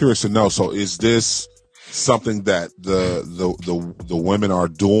 I'm just curious to know. So is this something that the women are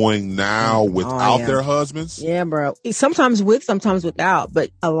doing now without their husbands? Yeah, bro. Sometimes with, sometimes without. But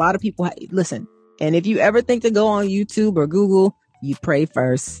a lot of people listen. And if you ever think to go on YouTube or Google, you pray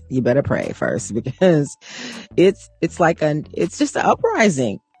first. You better pray first, because it's just an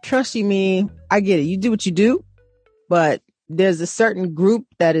uprising. Trust you me, I get it. You do what you do, but there's a certain group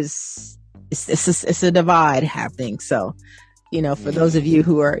that it's a divide happening. So, for those of you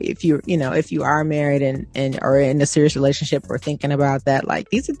who are, if you are married and are in a serious relationship or thinking about that, like,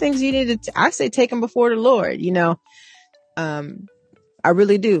 these are things you need to, I say, take them before the Lord, I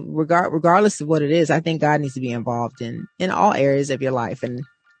really do. Regardless of what it is, I think God needs to be involved in all areas of your life. And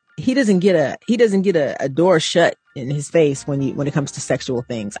he doesn't get a door shut in his face when it comes to sexual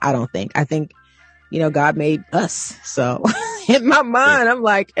things. I don't think. I think, God made us. So in my mind, I'm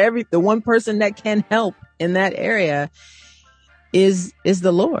like, the one person that can help in that area is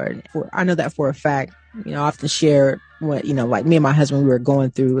the Lord. I know that for a fact. I often share when, like me and my husband, we were going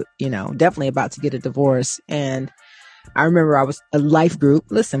through, definitely about to get a divorce. And I remember I was a life group.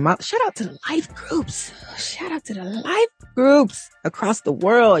 Listen, shout out to the life groups. Shout out to the life groups across the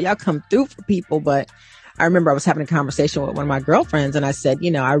world. Y'all come through for people. But I remember I was having a conversation with one of my girlfriends, and I said,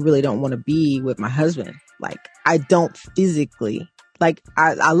 I really don't want to be with my husband. Like, I don't physically, like,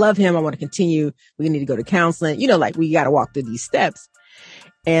 I love him. I want to continue. We need to go to counseling. Like, we got to walk through these steps.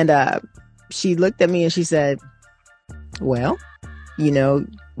 And she looked at me and she said, well,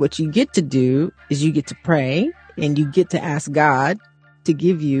 what you get to do is you get to pray. And you get to ask God to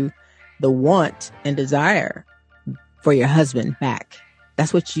give you the want and desire for your husband back.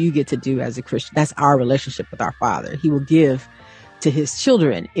 That's what you get to do as a Christian. That's our relationship with our Father. He will give to his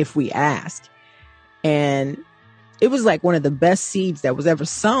children if we ask. And it was like one of the best seeds that was ever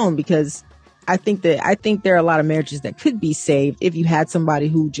sown, because I think there are a lot of marriages that could be saved if you had somebody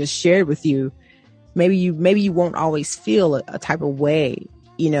who just shared with you. Maybe you won't always feel a type of way,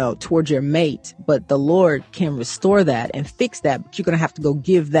 towards your mate, but the Lord can restore that and fix that. But you're going to have to go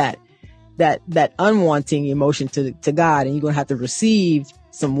give that unwanting emotion to God, and you're going to have to receive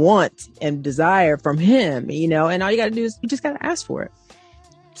some want and desire from him, and all you got to do is you just got to ask for it.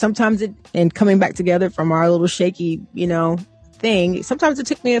 Sometimes and coming back together from our little shaky, thing, sometimes it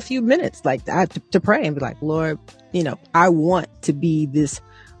took me a few minutes, like to pray and be like, Lord, I want to be this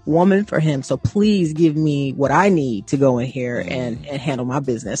woman for him. So please give me what I need to go in here and handle my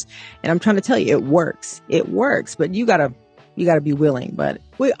business. And I'm trying to tell you, it works, but you gotta be willing. But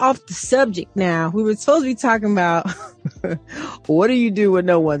we're off the subject now. We were supposed to be talking about what do you do when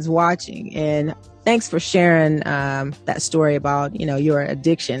no one's watching? And thanks for sharing that story about, your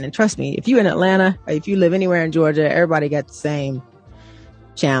addiction. And trust me, if you're in Atlanta, or if you live anywhere in Georgia, everybody got the same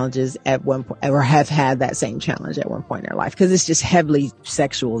challenges at one point, or have had that same challenge at one point in their life, because it's just heavily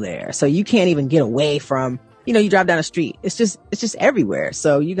sexual there. So you can't even get away from, you drive down the street. It's just everywhere.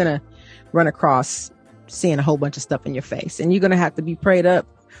 So you're going to run across seeing a whole bunch of stuff in your face, and you're going to have to be prayed up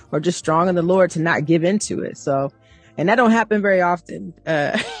or just strong in the Lord to not give into it. So, and that don't happen very often.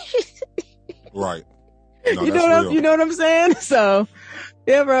 Right. No, you know what I'm saying? So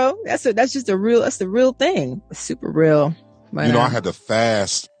yeah, bro, that's the real thing. It's super real. But, I had to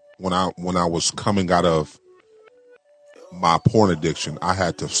fast when I was coming out of my porn addiction. I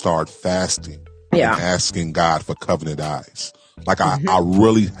had to start fasting and asking God for covenant eyes. Like I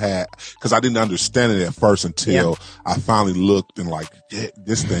really had, because I didn't understand it at first until I finally looked and like,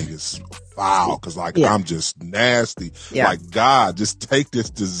 this thing is foul. Because I'm just nasty. Yeah. Like, God, just take this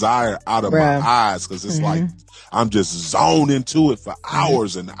desire out of my eyes, because it's like I'm just zoned into it for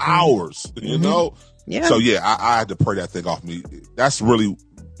hours and hours. Yeah. So I had to pray that thing off me. That's really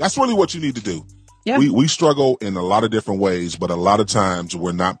what you need to do. Yeah. We struggle in a lot of different ways, but a lot of times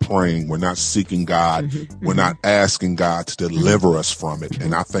we're not praying, we're not seeking God, we're not asking God to deliver us from it.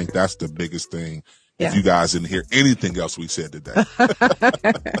 And I think that's the biggest thing. Yeah. If you guys didn't hear anything else we said today.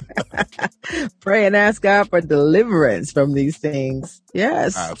 Pray and ask God for deliverance from these things.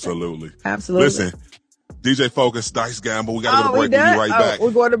 Yes. Absolutely. Absolutely. Listen, DJ Focus, Dice Gamble. We got to go to break. We'll be right back.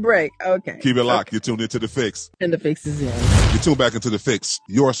 We're going to break. Okay. Keep it locked. You're tuned into The Fix. And The Fix is in. You're tuned back into The Fix,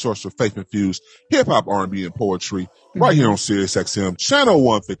 your source for faith-infused hip-hop, R&B, and poetry, right here on Sirius XM, channel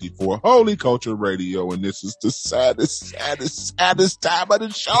 154, Holy Culture Radio. And this is the saddest time of the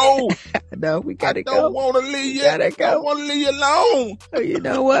show. No, we got to go. I don't want to leave you. I don't want to leave you alone. You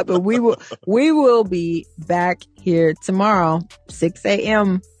know what? But we will be back here tomorrow, 6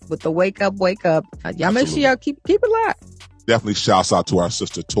 a.m. with the wake up. Y'all make sure y'all keep it locked. Definitely shouts out to our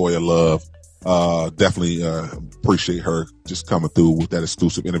sister Toya Love. Definitely appreciate her just coming through with that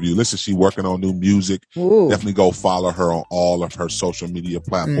exclusive interview. Listen, she working on new music. Ooh. Definitely go follow her on all of her social media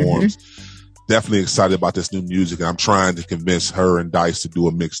platforms. Definitely excited about this new music, and I'm trying to convince her and Dice to do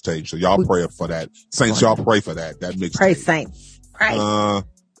a mixtape. So y'all pray for that. Saints, y'all pray for that mixtape. Pray, Saints. Pray.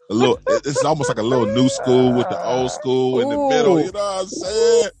 It's almost like a little new school with the old school in the middle. You know what I'm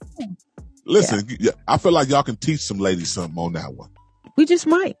saying? Listen, I feel like y'all can teach some ladies something on that one. We just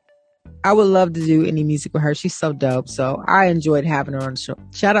might. I would love to do any music with her. She's so dope. So I enjoyed having her on the show.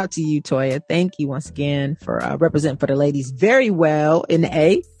 Shout out to you, Toya. Thank you once again for representing for the ladies very well in the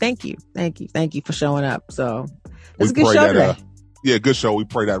A. Thank you for showing up. So it's a good show today. Good show. We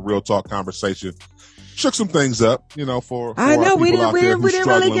pray that real talk conversation shook some things up, for I know we didn't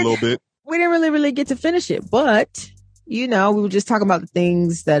really get to finish it, but we were just talking about the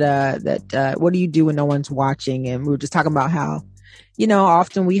things that what do you do when no one's watching, and we were just talking about how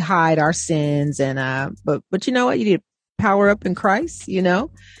often we hide our sins, and but you know what, you need to power up in Christ. You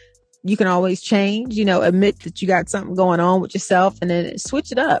can always change, admit that you got something going on with yourself, and then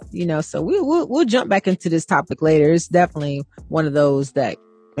switch it up. So we'll jump back into this topic later. It's definitely one of those that,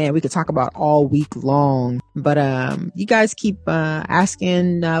 man, we could talk about all week long. But you guys keep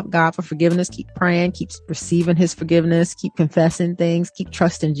asking God for forgiveness, keep praying, keep receiving his forgiveness, keep confessing things, keep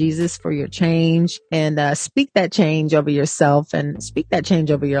trusting Jesus for your change, and speak that change over yourself and speak that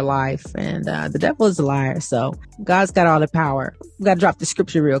change over your life. And the devil is a liar. So God's got all the power. We got to drop the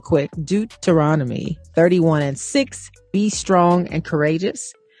scripture real quick. Deuteronomy 31:6. Be strong and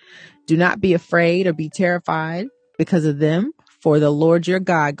courageous. Do not be afraid or be terrified because of them. For the Lord your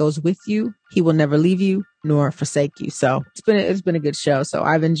God goes with you. He will never leave you nor forsake you. So it's been a good show. So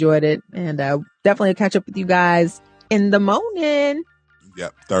I've enjoyed it, and definitely catch up with you guys in the morning.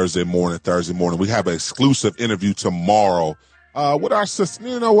 Yep. Thursday morning. We have an exclusive interview tomorrow with our sister.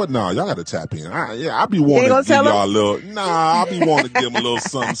 You know what? Nah, y'all got to tap in. I be wanting to give y'all a little. I be wanting to give them a little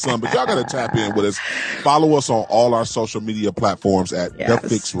something. But y'all got to tap in with us. Follow us on all our social media platforms at The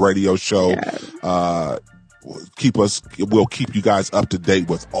Fix Radio Show. Yes. We'll keep you guys up to date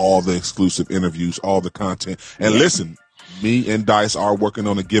with all the exclusive interviews, all the content. And listen, me and Dice are working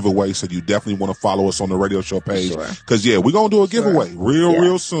on a giveaway, so you definitely want to follow us on the radio show page. Because we're gonna do a giveaway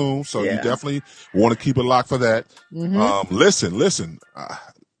real soon. So you definitely want to keep it locked for that. Listen,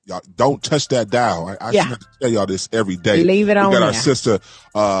 y'all don't touch that dial. I have to tell y'all this every day. Leave it on. We got our sister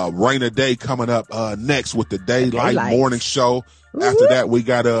Raina Day coming up next with the Daylight Morning Show. After that, we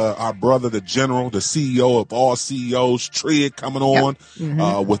got our brother, the General, the CEO of all CEOs, Trid, coming on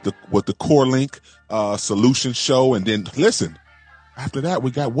with the Core Link Solution Show. And then listen, after that,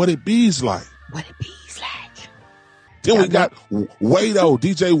 we got What It Bees Like. What It Bees Like. Then we got Wado,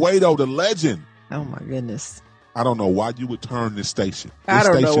 DJ Wado, the legend. Oh my goodness. I don't know why you would turn this station. This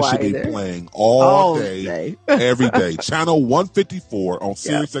station should be playing all day, every day. Channel 154 on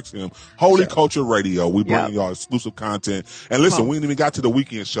Sirius XM, Holy Culture Radio. We bring y'all exclusive content. And listen, we ain't even got to the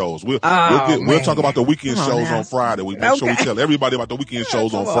weekend shows. We'll talk about the weekend shows on Friday. We make sure we tell everybody about the weekend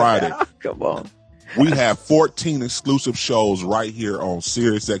shows on Friday. Come on. We have 14 exclusive shows right here on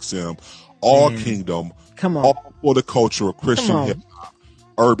Sirius XM, all Kingdom, all for the culture of Christian hip hop,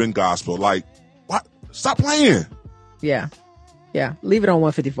 urban gospel. Like, what? Stop playing. Yeah. Leave it on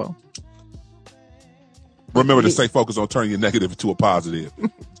 154. Remember to stay focused on turning your negative into a positive.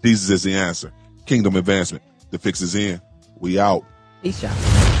 Jesus is the answer. Kingdom advancement. The Fix is in. We out. Peace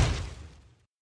out.